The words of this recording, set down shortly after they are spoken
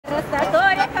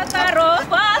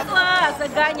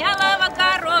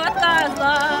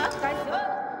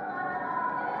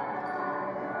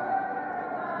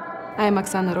I'm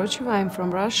Oksana Rocheva, I'm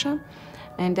from Russia,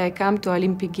 and I come to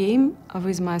Olympic game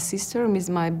with my sister, with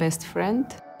my best friend,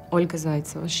 Olga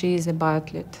Zaitseva. She is a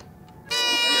biathlete.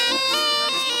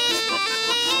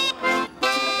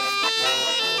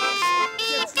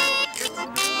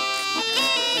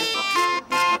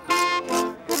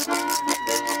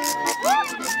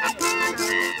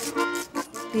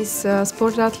 These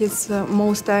sport athletes,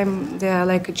 most time they are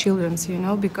like children, you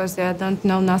know, because they don't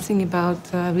know nothing about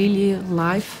really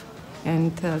life,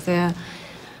 and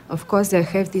of course, they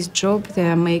have this job.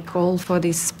 They make all for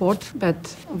this sport,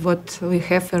 but what we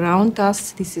have around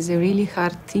us, this is a really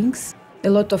hard things. A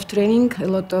lot of training, a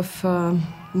lot of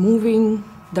moving,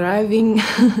 driving,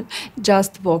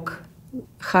 just walk,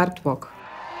 hard walk.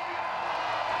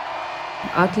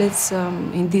 Athletes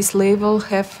in this level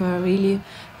have really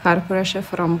hard pressure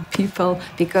from people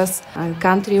because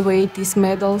country weight these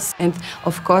medals, and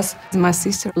of course my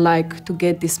sister like to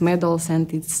get these medals,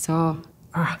 and it's so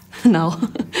now.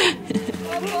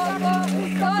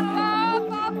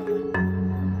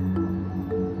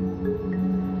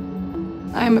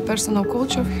 I'm a personal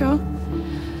coach of her.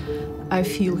 I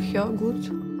feel her good,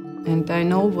 and I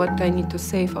know what I need to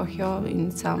say for her in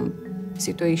some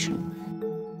situation.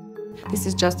 This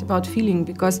is just about feeling,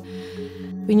 because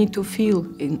we need to feel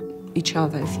in each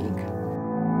other, I think.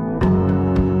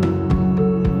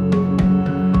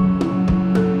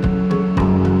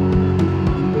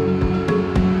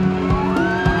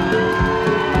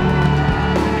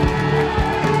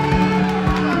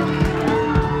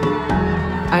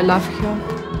 I love her,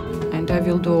 and I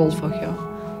will do all for her.